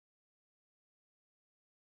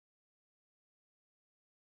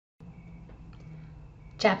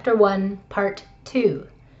Chapter 1, Part 2,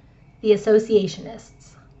 The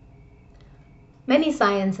Associationists. Many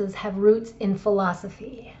sciences have roots in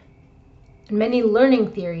philosophy, and many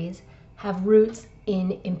learning theories have roots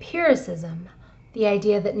in empiricism, the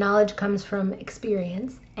idea that knowledge comes from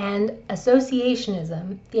experience, and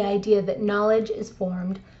associationism, the idea that knowledge is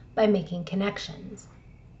formed by making connections.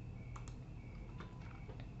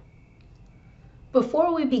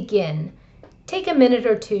 Before we begin, take a minute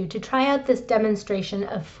or two to try out this demonstration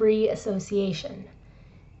of free association.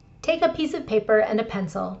 Take a piece of paper and a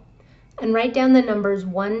pencil and write down the numbers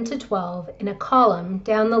 1 to 12 in a column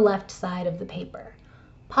down the left side of the paper.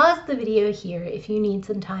 Pause the video here if you need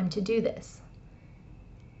some time to do this.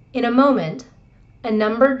 In a moment, a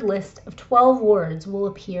numbered list of 12 words will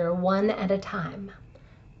appear one at a time.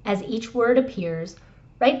 As each word appears,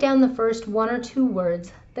 write down the first 1 or 2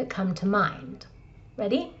 words that come to mind.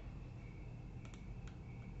 Ready?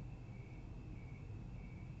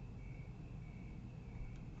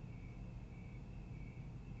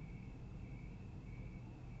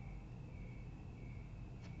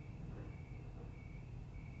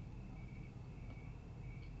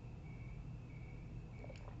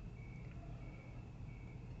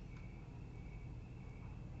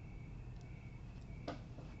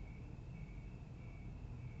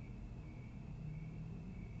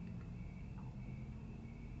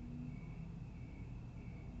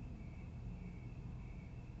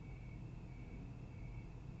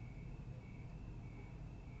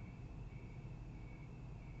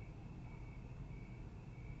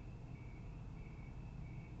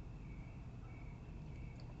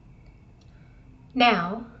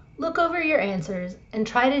 Now, look over your answers and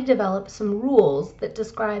try to develop some rules that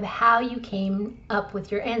describe how you came up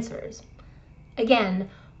with your answers. Again,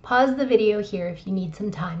 pause the video here if you need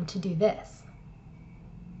some time to do this.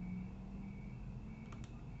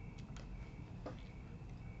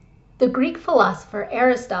 The Greek philosopher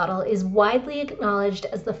Aristotle is widely acknowledged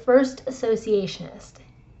as the first associationist.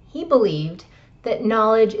 He believed that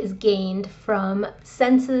knowledge is gained from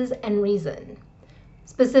senses and reason.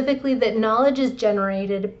 Specifically, that knowledge is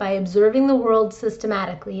generated by observing the world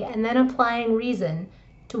systematically and then applying reason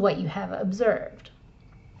to what you have observed.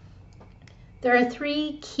 There are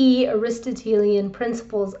 3 key Aristotelian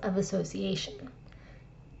principles of association.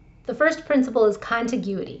 The first principle is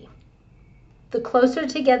contiguity. The closer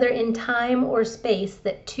together in time or space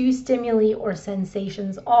that 2 stimuli or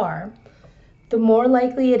sensations are, the more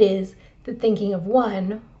likely it is that thinking of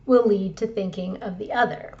one will lead to thinking of the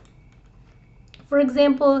other. For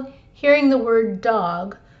example, hearing the word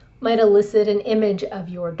dog might elicit an image of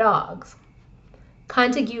your dogs.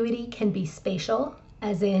 Contiguity can be spatial,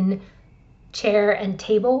 as in chair and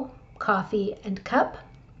table, coffee and cup.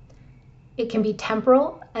 It can be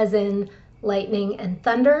temporal, as in lightning and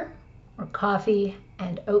thunder, or coffee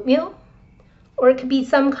and oatmeal. Or it could be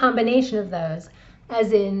some combination of those,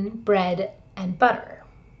 as in bread and butter.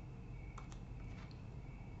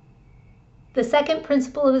 The second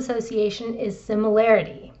principle of association is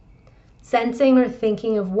similarity. Sensing or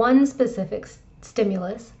thinking of one specific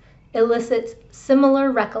stimulus elicits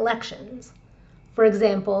similar recollections. For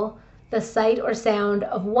example, the sight or sound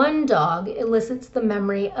of one dog elicits the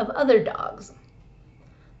memory of other dogs.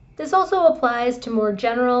 This also applies to more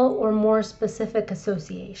general or more specific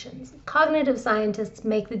associations. Cognitive scientists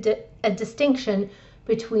make a distinction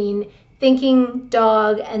between thinking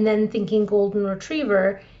dog and then thinking golden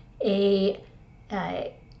retriever, a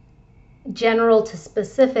general to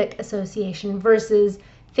specific association, versus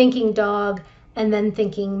thinking dog and then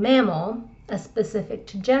thinking mammal, a specific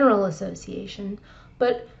to general association.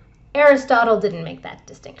 But Aristotle didn't make that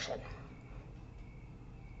distinction.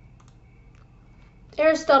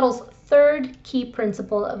 Aristotle's third key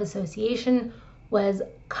principle of association was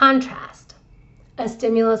contrast. A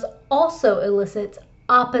stimulus also elicits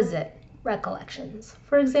opposite recollections.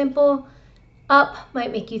 For example, up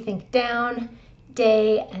might make you think down,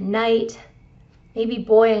 day and night, maybe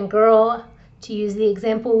boy and girl, to use the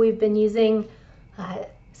example we've been using.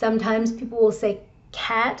 Sometimes people will say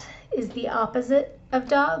cat is the opposite of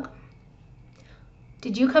dog.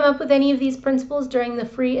 Did you come up with any of these principles during the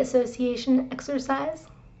free association exercise?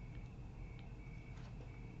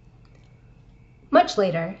 Much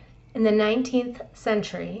later, in the 19th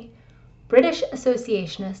century, British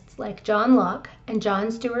associationists like John Locke and John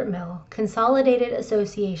Stuart Mill consolidated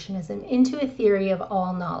associationism into a theory of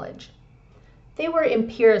all knowledge. They were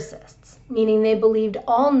empiricists, meaning they believed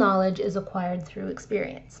all knowledge is acquired through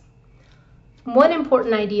experience. One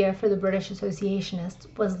important idea for the British associationists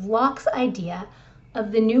was Locke's idea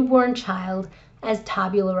of the newborn child as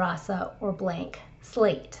tabula rasa, or blank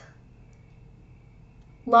slate.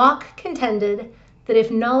 Locke contended that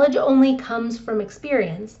if knowledge only comes from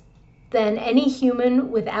experience, then any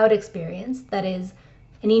human without experience, that is,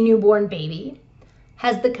 any newborn baby,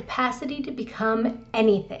 has the capacity to become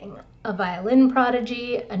anything, a violin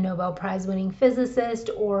prodigy, a Nobel Prize-winning physicist,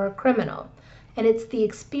 or a criminal. And it's the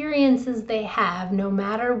experiences they have, no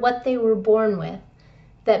matter what they were born with,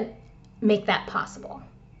 that make that possible.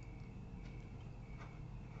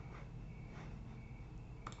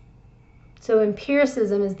 So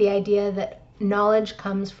empiricism is the idea that knowledge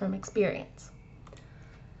comes from experience.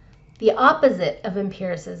 The opposite of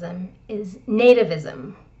empiricism is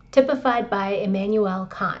nativism, typified by Immanuel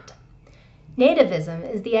Kant.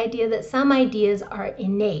 Nativism is the idea that some ideas are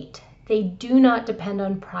innate. They do not depend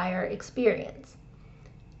on prior experience.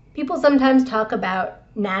 People sometimes talk about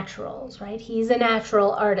naturals, right? He's a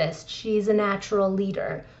natural artist. She's a natural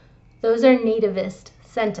leader. Those are nativist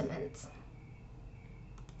sentiments.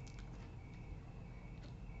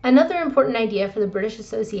 Another important idea for the British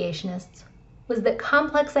Associationists was that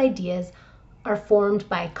complex ideas are formed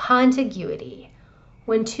by contiguity.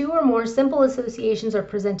 When two or more simple associations are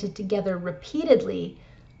presented together repeatedly,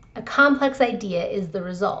 a complex idea is the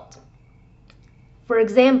result. For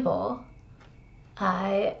example,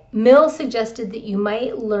 Mill suggested that you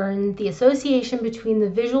might learn the association between the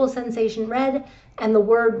visual sensation red and the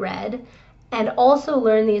word red, and also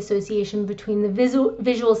learn the association between the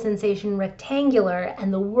visual sensation rectangular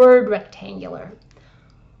and the word rectangular.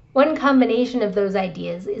 One combination of those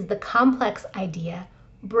ideas is the complex idea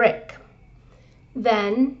brick.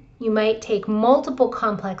 Then you might take multiple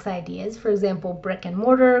complex ideas, for example, brick and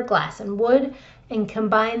mortar, glass and wood, and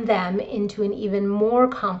combine them into an even more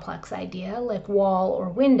complex idea like wall or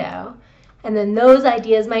window. And then those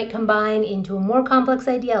ideas might combine into a more complex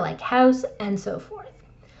idea like house, and so forth.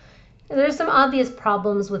 There are some obvious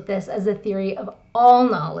problems with this as a theory of all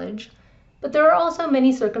knowledge, but there are also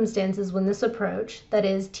many circumstances when this approach, that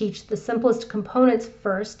is, teach the simplest components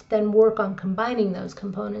first, then work on combining those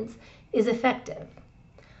components, is effective.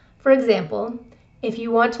 For example, if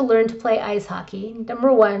you want to learn to play ice hockey,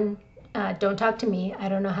 number one, don't talk to me, I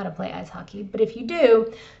don't know how to play ice hockey, but if you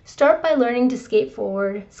do, start by learning to skate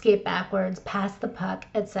forward, skate backwards, pass the puck,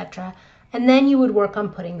 etc., and then you would work on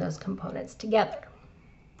putting those components together.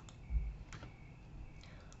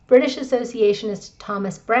 British associationist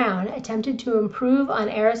Thomas Brown attempted to improve on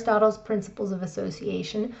Aristotle's principles of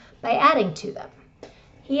association by adding to them.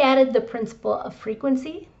 He added the principle of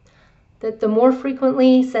frequency, that the more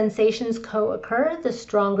frequently sensations co-occur, the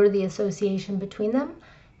stronger the association between them,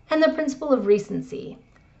 and the principle of recency.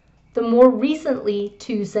 The more recently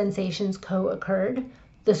two sensations co-occurred,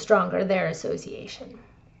 the stronger their association.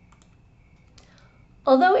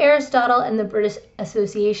 Although Aristotle and the British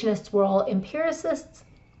associationists were all empiricists,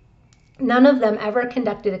 none of them ever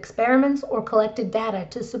conducted experiments or collected data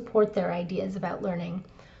to support their ideas about learning.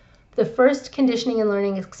 The first conditioning and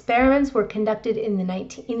learning experiments were conducted in the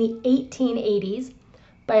 1880s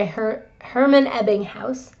by Hermann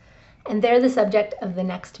Ebbinghaus, and they're the subject of the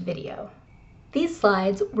next video. These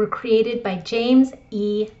slides were created by James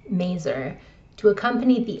E. Mazur to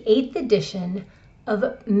accompany the 8th edition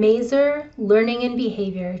of Mazur Learning and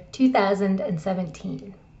Behavior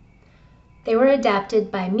 2017. They were adapted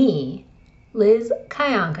by me, Liz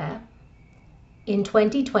Kayonka, in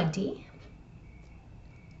 2020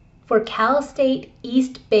 for Cal State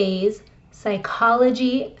East Bay's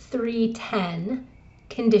Psychology 310,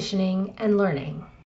 Conditioning and Learning.